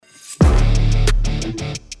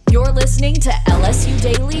listening to LSU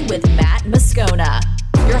Daily with Matt Moscona,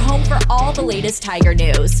 your home for all the latest Tiger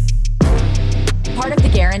news. Part of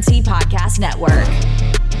the Guarantee Podcast Network.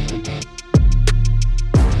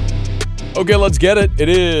 Okay, let's get it. It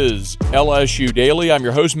is LSU Daily. I'm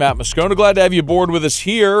your host, Matt Moscona. Glad to have you aboard with us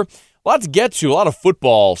here. A lot to get to, a lot of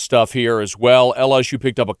football stuff here as well. LSU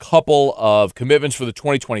picked up a couple of commitments for the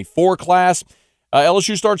 2024 class.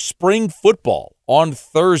 LSU starts spring football on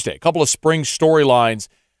Thursday. A couple of spring storylines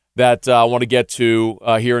that I want to get to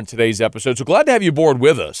here in today's episode. So glad to have you aboard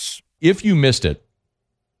with us. If you missed it,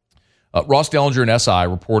 Ross Dellinger and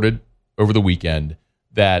SI reported over the weekend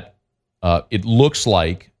that it looks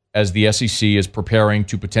like, as the SEC is preparing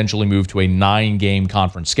to potentially move to a 9-game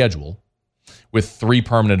conference schedule with 3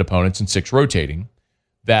 permanent opponents and 6 rotating,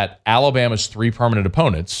 that Alabama's 3 permanent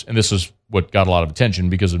opponents, and this is what got a lot of attention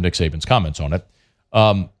because of Nick Saban's comments on it,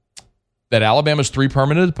 that Alabama's 3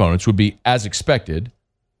 permanent opponents would be, as expected,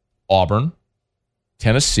 Auburn,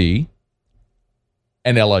 Tennessee,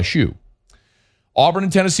 and LSU. Auburn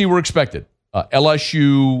and Tennessee were expected.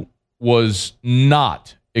 LSU was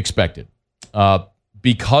not expected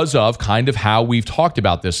because of kind of how we've talked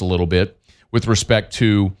about this a little bit with respect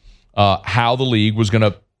to how the league was going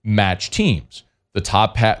to match teams. The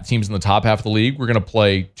top teams in the top half of the league were going to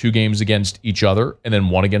play 2 games against each other and then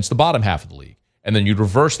 1 against the bottom half of the league. And then you'd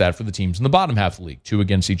reverse that for the teams in the bottom half of the league, 2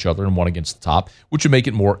 against each other and 1 against the top, which would make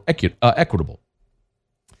it more equitable.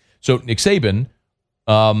 So Nick Saban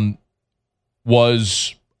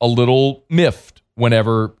was a little miffed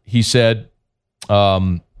whenever he said,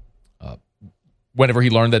 whenever he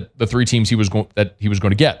learned that the 3 teams he was going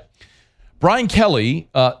to get. Brian Kelly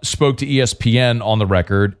spoke to ESPN on the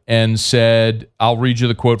record and said, I'll read you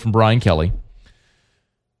the quote from Brian Kelly.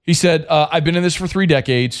 He said, I've been in this for 3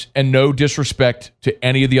 decades, and no disrespect to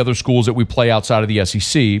any of the other schools that we play outside of the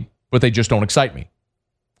SEC, but they just don't excite me.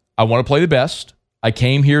 I want to play the best. I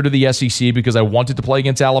came here to the SEC because I wanted to play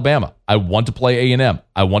against Alabama. I want to play A&M.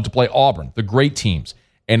 I want to play Auburn, the great teams.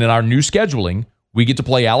 And in our new scheduling, we get to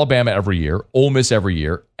play Alabama every year, Ole Miss every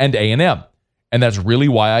year, and A&M. And that's really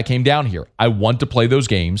why I came down here. I want to play those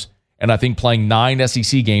games, and I think playing 9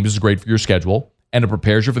 SEC games is great for your schedule, and it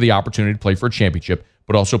prepares you for the opportunity to play for a championship,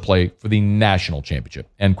 but also play for the national championship,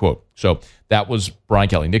 end quote. So that was Brian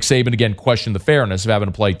Kelly. Nick Saban, again, questioned the fairness of having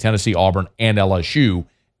to play Tennessee, Auburn, and LSU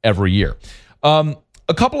every year. A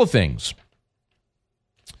couple of things.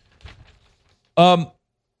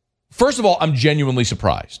 First of all, I'm genuinely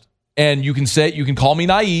surprised. And you can call me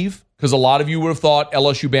naive, because a lot of you would have thought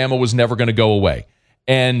LSU Bama was never going to go away.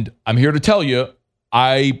 And I'm here to tell you,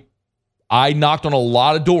 I knocked on a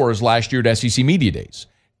lot of doors last year at SEC Media Days.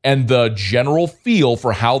 And the general feel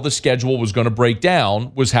for how the schedule was going to break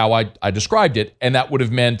down was how I described it. And that would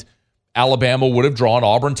have meant Alabama would have drawn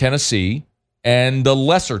Auburn, Tennessee, and the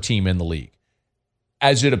lesser team in the league.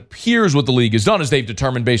 As it appears what the league has done is they've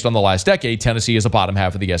determined based on the last decade, Tennessee is the bottom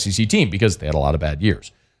half of the SEC team because they had a lot of bad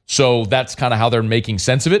years. So that's kind of how they're making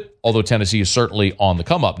sense of it, although Tennessee is certainly on the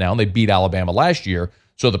come up now, and they beat Alabama last year.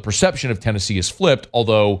 So the perception of Tennessee is flipped,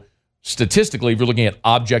 although statistically, if you're looking at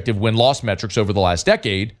objective win-loss metrics over the last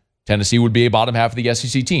decade, Tennessee would be a bottom half of the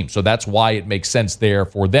SEC team. So that's why it makes sense there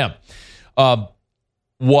for them.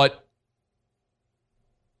 What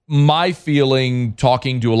my feeling,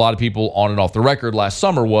 talking to a lot of people on and off the record last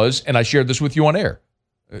summer was, and I shared this with you on air,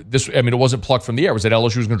 it wasn't plucked from the air, was that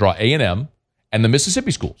LSU was going to draw A&M and the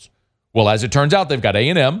Mississippi schools. Well, as it turns out, they've got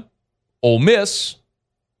A&M, Ole Miss,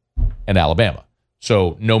 and Alabama.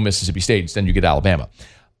 So no Mississippi State. Instead, you get Alabama.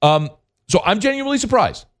 So I'm genuinely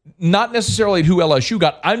surprised. Not necessarily at who LSU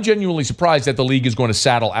got. I'm genuinely surprised that the league is going to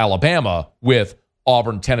saddle Alabama with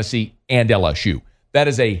Auburn, Tennessee, and LSU. That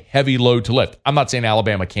is a heavy load to lift. I'm not saying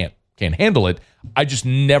Alabama can't handle it. I just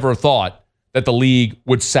never thought that the league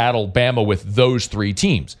would saddle Bama with those 3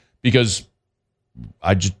 teams because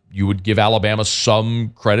you would give Alabama some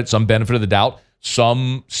credit, some benefit of the doubt,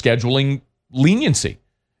 some scheduling leniency.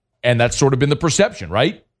 And that's sort of been the perception,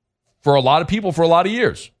 right? For a lot of people for a lot of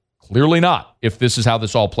years. Clearly not, if this is how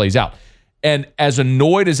this all plays out. And as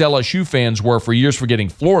annoyed as LSU fans were for years for getting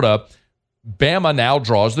Florida, Bama now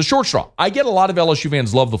draws the short straw. I get a lot of LSU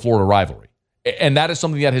fans love the Florida rivalry, and that is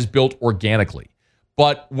something that has built organically.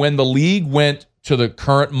 But when the league went to the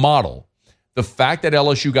current model, the fact that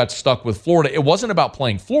LSU got stuck with Florida, it wasn't about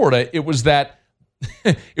playing Florida. It was that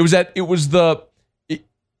it was the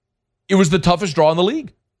toughest draw in the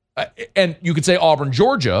league. And you could say Auburn,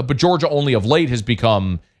 Georgia, but Georgia only of late has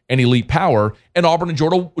become an elite power, and Auburn and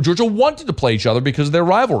Georgia wanted to play each other because of their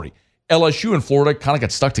rivalry. LSU and Florida kind of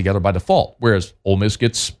got stuck together by default, whereas Ole Miss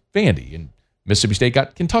gets Vandy, and Mississippi State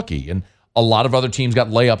got Kentucky, and a lot of other teams got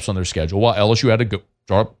layups on their schedule, while LSU had to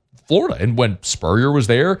Florida. And when Spurrier was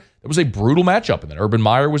there, it was a brutal matchup. And then Urban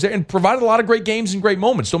Meyer was there and provided a lot of great games and great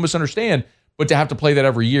moments. Don't misunderstand. But to have to play that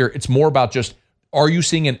every year, it's more about just, are you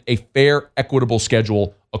seeing a fair, equitable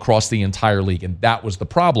schedule across the entire league? And that was the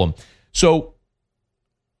problem. So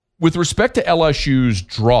with respect to LSU's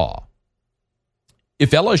draw,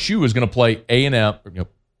 if LSU is going to play A&M,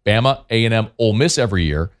 Bama, A&M, Ole Miss every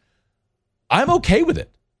year, I'm okay with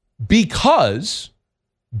it because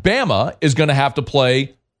Bama is going to have to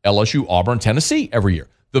play LSU, Auburn, Tennessee every year.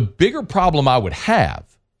 The bigger problem I would have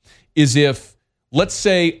is if, let's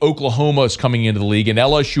say, Oklahoma is coming into the league and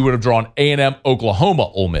LSU would have drawn A&M, Oklahoma,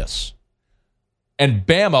 Ole Miss, and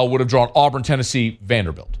Bama would have drawn Auburn, Tennessee,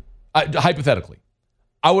 Vanderbilt. Hypothetically,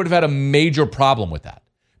 I would have had a major problem with that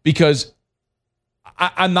because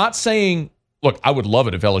I'm not saying, look, I would love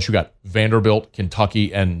it if LSU got Vanderbilt,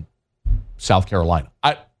 Kentucky, and South Carolina.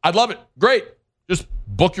 I'd love it. Great. Just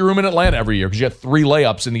book your room in Atlanta every year because you have 3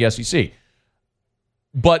 layups in the SEC.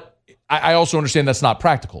 But I also understand that's not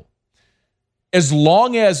practical. As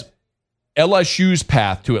long as LSU's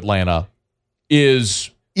path to Atlanta is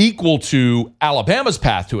equal to Alabama's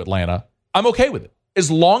path to Atlanta, I'm okay with it. As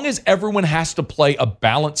long as everyone has to play a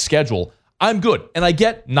balanced schedule, I'm good. And I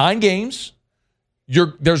get 9 games.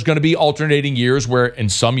 There's going to be alternating years where in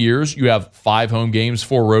some years you have 5 home games,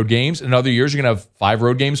 4 road games. In other years, you're going to have 5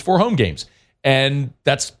 road games, 4 home games. And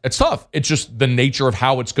it's tough. It's just the nature of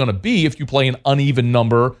how it's going to be if you play an uneven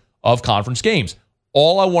number of conference games.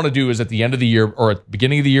 All I want to do is at the end of the year, or at the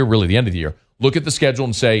beginning of the year, really the end of the year, look at the schedule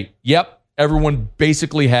and say, yep, everyone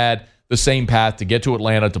basically had the same path to get to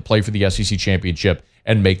Atlanta to play for the SEC championship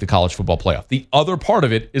and make the college football playoff. The other part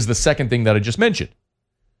of it is the second thing that I just mentioned.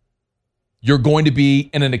 You're going to be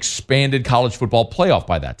in an expanded college football playoff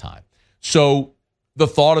by that time. So the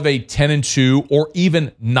thought of a 10-2 or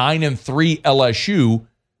even 9-3 LSU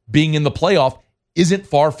being in the playoff isn't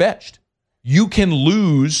far-fetched. You can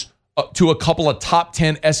lose to a couple of top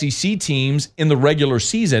 10 SEC teams in the regular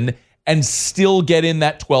season and still get in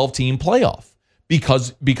that 12-team playoff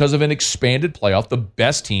because of an expanded playoff. The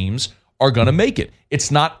best teams are going to make it. It's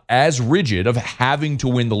not as rigid of having to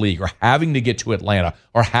win the league or having to get to Atlanta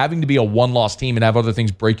or having to be a one-loss team and have other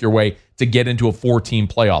things break your way to get into a 4-team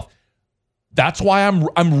playoff. That's why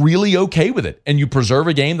I'm really okay with it. And you preserve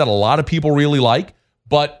a game that a lot of people really like,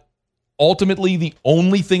 but ultimately the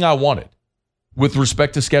only thing I wanted with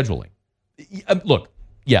respect to scheduling, look,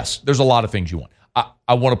 yes, there's a lot of things you want.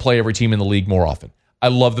 I want to play every team in the league more often. I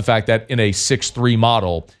love the fact that in a 6-3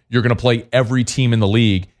 model, you're going to play every team in the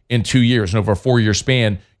league in 2 years. And over a 4-year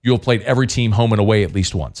span, you'll have played every team home and away at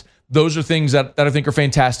least once. Those are things that I think are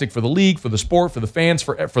fantastic for the league, for the sport, for the fans,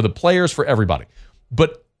 for the players, for everybody.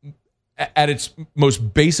 But at its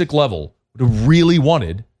most basic level, what I really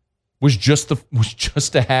wanted was just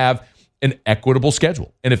to have an equitable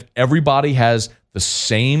schedule. And if everybody has the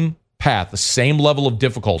same path, the same level of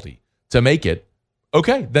difficulty to make it,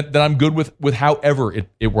 okay, then I'm good with however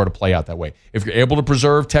it were to play out that way. If you're able to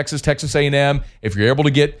preserve Texas A&M, if you're able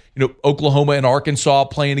to get Oklahoma and Arkansas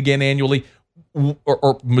playing again annually,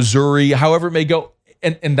 or Missouri, however it may go,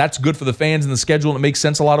 and that's good for the fans and the schedule, and it makes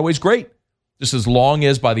sense a lot of ways, great. Just as long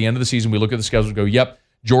as by the end of the season we look at the schedule and go, yep,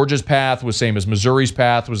 Georgia's path was the same as Missouri's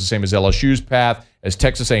path, was the same as LSU's path, as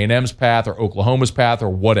Texas A&M's path, or Oklahoma's path, or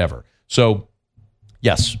whatever. So,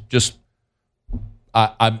 yes, just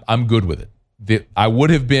I'm good with it. I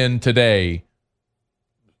would have been today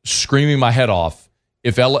screaming my head off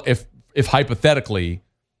if hypothetically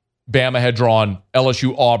Bama had drawn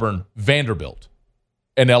LSU, Auburn, Vanderbilt,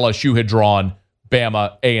 and LSU had drawn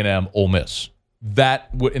Bama, A&M, Ole Miss.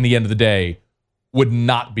 That would, in the end of the day, would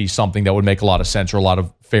not be something that would make a lot of sense or a lot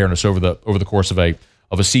of fairness over the course of a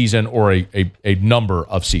season or a number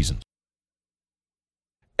of seasons.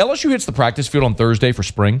 LSU hits the practice field on Thursday for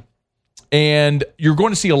spring, and you're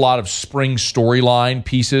going to see a lot of spring storyline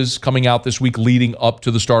pieces coming out this week leading up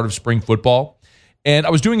to the start of spring football. And I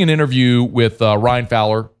was doing an interview with Ryan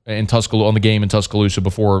Fowler in Tuscaloosa on the game in Tuscaloosa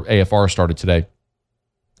before AFR started today.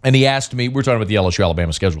 And he asked me, we're talking about the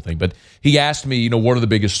LSU-Alabama schedule thing, but he asked me, what are the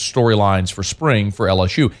biggest storylines for spring for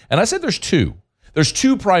LSU? And I said there's 2. There's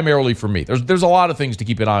 2 primarily for me. There's a lot of things to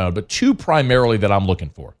keep an eye on, but 2 primarily that I'm looking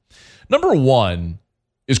for. Number 1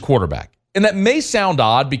 is quarterback. And that may sound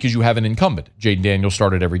odd because you have an incumbent. Jaden Daniels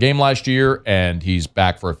started every game last year, and he's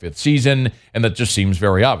back for a 5th season, and that just seems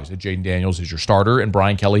very obvious that Jaden Daniels is your starter, and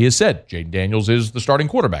Brian Kelly has said Jaden Daniels is the starting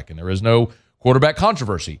quarterback, and there is no quarterback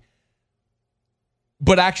controversy.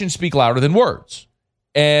 But actions speak louder than words.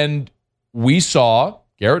 And we saw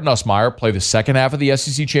Garrett Nussmeier play the second half of the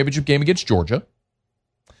SEC championship game against Georgia.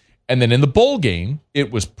 And then in the bowl game,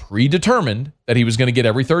 it was predetermined that he was going to get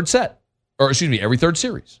every third set every third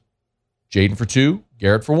series. Jaden for 2,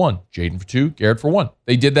 Garrett for 1. Jaden for 2, Garrett for 1.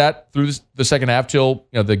 They did that through the second half till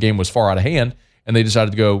the game was far out of hand, and they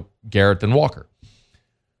decided to go Garrett then Walker.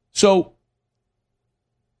 So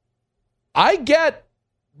I get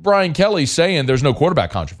Brian Kelly saying there's no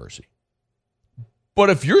quarterback controversy. But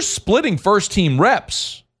if you're splitting first-team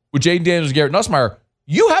reps with Jaden Daniels and Garrett Nussmeier,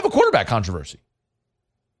 you have a quarterback controversy.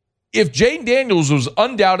 If Jaden Daniels was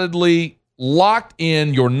undoubtedly locked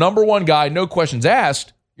in, your number one guy, no questions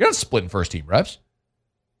asked, you're not splitting first-team reps.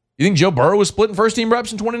 You think Joe Burrow was splitting first-team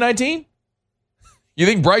reps in 2019? You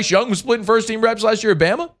think Bryce Young was splitting first-team reps last year at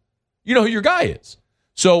Bama? You know who your guy is.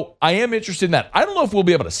 So I am interested in that. I don't know if we'll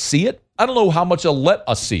be able to see it. I don't know how much they'll let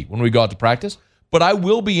us see when we go out to practice, but I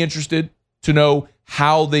will be interested to know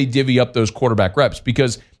how they divvy up those quarterback reps,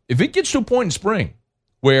 because if it gets to a point in spring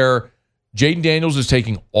where Jaden Daniels is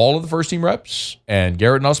taking all of the first-team reps and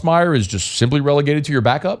Garrett Nussmeier is just simply relegated to your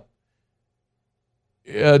backup,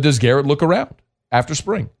 does Garrett look around after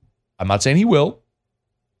spring? I'm not saying he will.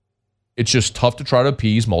 It's just tough to try to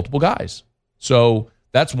appease multiple guys. So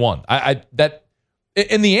that's one. And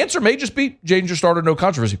the answer may just be Jaden just started, no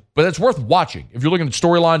controversy, but that's worth watching. If you're looking at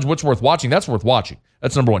storylines, what's worth watching? That's worth watching.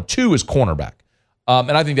 That's number one. 2 is cornerback.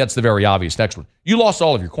 And I think that's the very obvious next one. You lost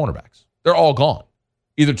all of your cornerbacks. They're all gone,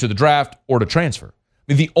 either to the draft or to transfer. I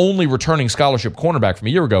mean, the only returning scholarship cornerback from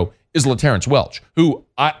a year ago is LaTerrence Welch, who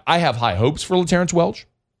I have high hopes for LaTerrence Welch,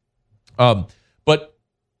 but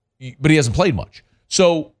he hasn't played much.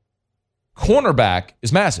 So cornerback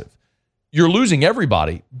is massive. You're losing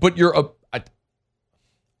everybody, but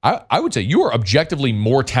I would say you are objectively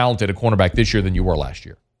more talented at cornerback this year than you were last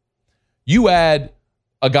year. You add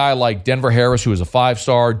a guy like Denver Harris, who is a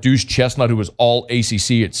 5-star, Deuce Chestnut, who was all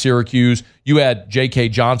ACC at Syracuse. You add J.K.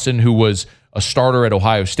 Johnson, who was a starter at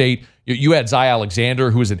Ohio State. You had Zy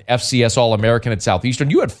Alexander, who was an FCS All-American at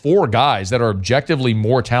Southeastern. You had 4 guys that are objectively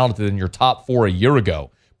more talented than your top 4 a year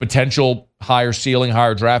ago. Potential higher ceiling,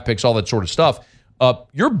 higher draft picks, all that sort of stuff.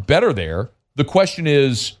 You're better there. The question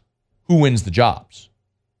is, who wins the jobs?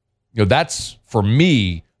 That's, for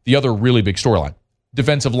me, the other really big storyline.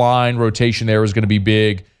 Defensive line rotation there is going to be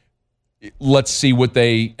big. Let's see what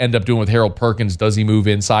they end up doing with Harold Perkins. Does he move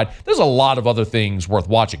inside? There's a lot of other things worth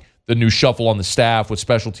watching. The new shuffle on the staff with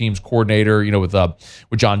special teams coordinator, with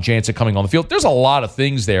John Jansen coming on the field. There's a lot of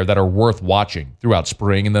things there that are worth watching throughout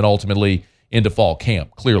spring and then ultimately into fall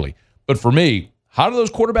camp, clearly. But for me, how do those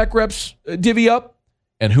quarterback reps divvy up?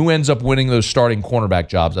 And who ends up winning those starting cornerback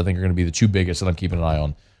jobs, I think are going to be the 2 biggest that I'm keeping an eye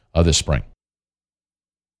on this spring.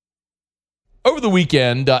 Over the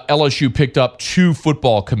weekend, LSU picked up 2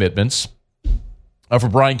 football commitments for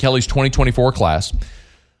Brian Kelly's 2024 class.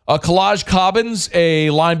 Kalaj Cobbins, a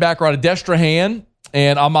linebacker out of Destrehan,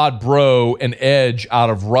 and Ahmad Bro, an edge out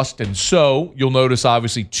of Ruston. So you'll notice,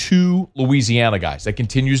 obviously, 2 Louisiana guys. That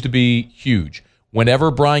continues to be huge.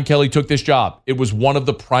 Whenever Brian Kelly took this job, it was one of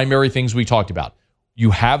the primary things we talked about.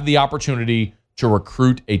 You have the opportunity to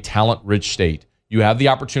recruit a talent-rich state. You have the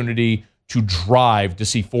opportunity to drive to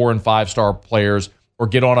see 4- and 5-star players or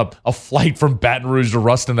get on a flight from Baton Rouge to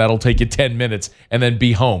Ruston that'll take you 10 minutes and then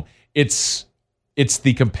be home. It's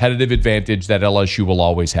the competitive advantage that LSU will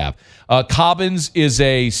always have. Cobbins is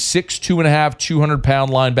a 6'2.5",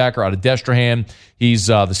 200-pound linebacker out of Destrehan. He's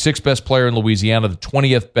the 6th best player in Louisiana, the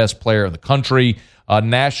 20th best player in the country.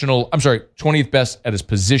 20th best at his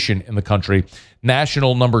position in the country.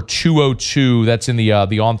 National number 202. That's in the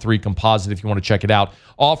On3 composite if you want to check it out.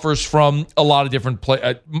 Offers from a lot of different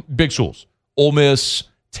big schools. Ole Miss,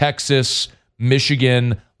 Texas,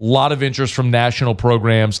 Michigan. A lot of interest from national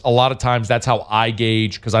programs. A lot of times that's how I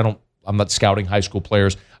gauge, because I'm not scouting high school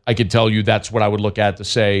players. I can tell you that's what I would look at to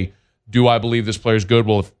say, do I believe this player's good?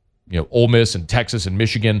 Well, if Ole Miss and Texas and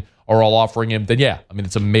Michigan are all offering him, then yeah,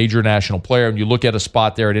 it's a major national player. And you look at a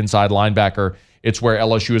spot there at inside linebacker, it's where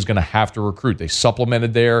LSU is going to have to recruit. They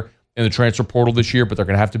supplemented there in the transfer portal this year, but they're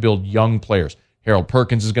going to have to build young players. Harold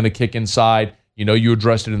Perkins is going to kick inside. You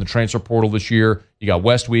addressed it in the transfer portal this year. You got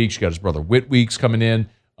West Weeks. You got his brother Whit Weeks coming in.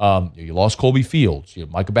 You lost Colby Fields.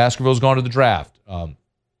 Micah Baskerville's gone to the draft.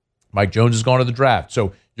 Mike Jones has gone to the draft.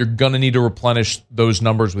 So you're going to need to replenish those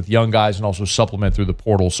numbers with young guys and also supplement through the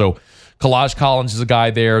portal. So Kalaj Collins is a guy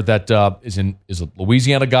there that is a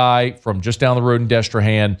Louisiana guy from just down the road in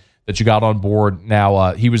Destrehan that you got on board.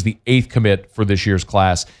 Now, he was the 8th commit for this year's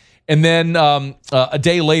class. And then a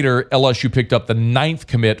day later, LSU picked up the 9th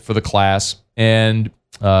commit for the class, and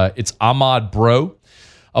it's Ahmad Bro.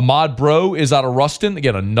 Ahmad Bro is out of Ruston.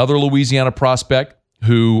 Again, another Louisiana prospect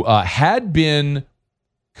who had been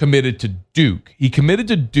committed to Duke. He committed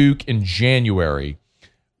to Duke in January,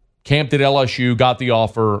 camped at LSU, got the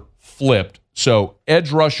offer, flipped. So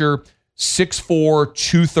edge rusher, 6'4",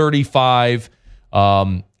 235.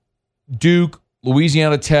 Duke,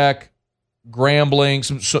 Louisiana Tech, Grambling,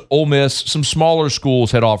 some Ole Miss, some smaller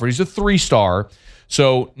schools had offered. He's a 3-star,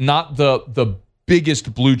 so not the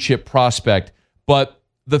biggest blue chip prospect. But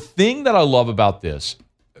the thing that I love about this,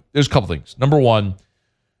 there's a couple things. Number one,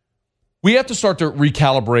 we have to start to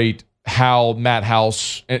recalibrate how Matt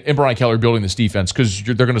House and Brian Kelly are building this defense, because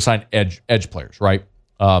they're going to sign edge players, right?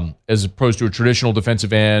 As opposed to a traditional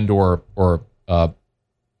defensive end or an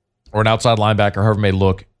outside linebacker, however it may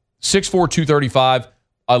look. 6'4", 235,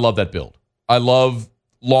 I love that build. I love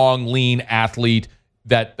long, lean athlete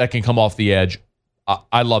that can come off the edge.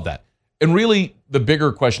 I love that. And really, the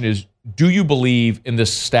bigger question is, do you believe in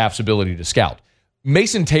this staff's ability to scout?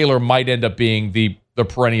 Mason Taylor might end up being the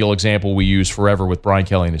perennial example we use forever with Brian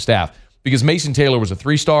Kelly and his staff, because Mason Taylor was a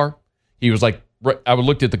 3-star. He was I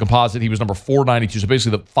looked at the composite. He was number 492, so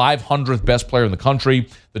basically the 500th best player in the country,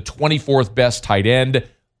 the 24th best tight end.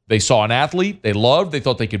 They saw an athlete they loved. They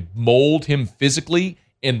thought they could mold him physically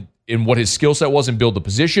in what his skill set was and build the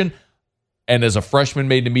position. And as a freshman,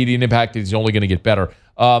 made an immediate impact. He's only going to get better.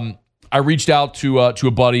 I reached out to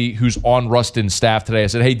a buddy who's on Rustin's staff today. I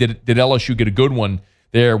said, hey, did LSU get a good one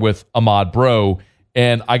there with Ahmad Bro?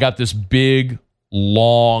 And I got this big,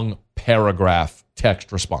 long paragraph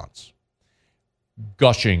text response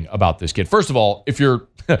gushing about this kid. First of all, if you're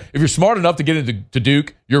smart enough to get into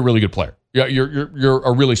Duke, you're a really good player. You're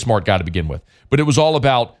a really smart guy to begin with. But it was all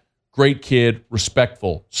about great kid,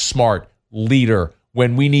 respectful, smart, leader.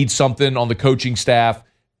 When we need something on the coaching staff,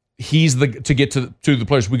 he's to get to the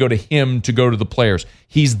players. We go to him to go to the players.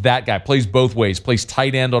 He's that guy. Plays both ways. Plays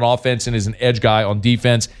tight end on offense and is an edge guy on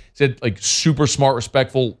defense. Said super smart,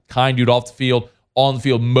 respectful, kind dude off the field, on the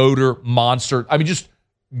field, motor, monster. I mean, just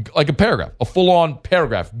like a paragraph, a full-on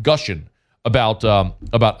paragraph gushing about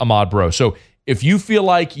Ahmad Bro. So if you feel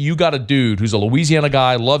like you got a dude who's a Louisiana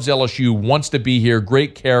guy, loves LSU, wants to be here,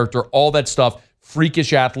 great character, all that stuff,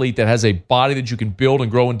 freakish athlete that has a body that you can build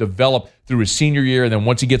and grow and develop through his senior year, and then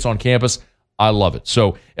once he gets on campus, I love it.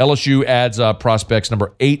 So LSU adds prospects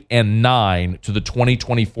number 8 and 9 to the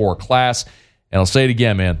 2024 class. And I'll say it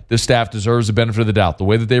again, man, this staff deserves the benefit of the doubt. The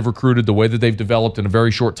way that they've recruited, the way that they've developed in a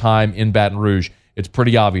very short time in Baton Rouge, it's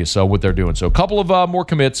pretty obvious what they're doing. So a couple of more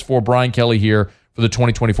commits for Brian Kelly here for the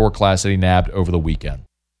 2024 class that he nabbed over the weekend.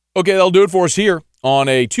 Okay, that'll do it for us here on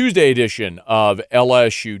a Tuesday edition of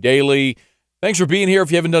LSU Daily. Thanks for being here.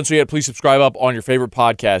 If you haven't done so yet, please subscribe up on your favorite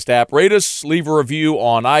podcast app. Rate us, leave a review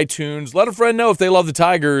on iTunes. Let a friend know if they love the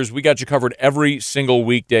Tigers. We got you covered every single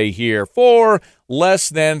weekday here for less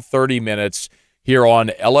than 30 minutes here on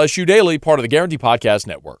LSU Daily, part of the Guarantee Podcast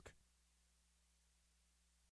Network.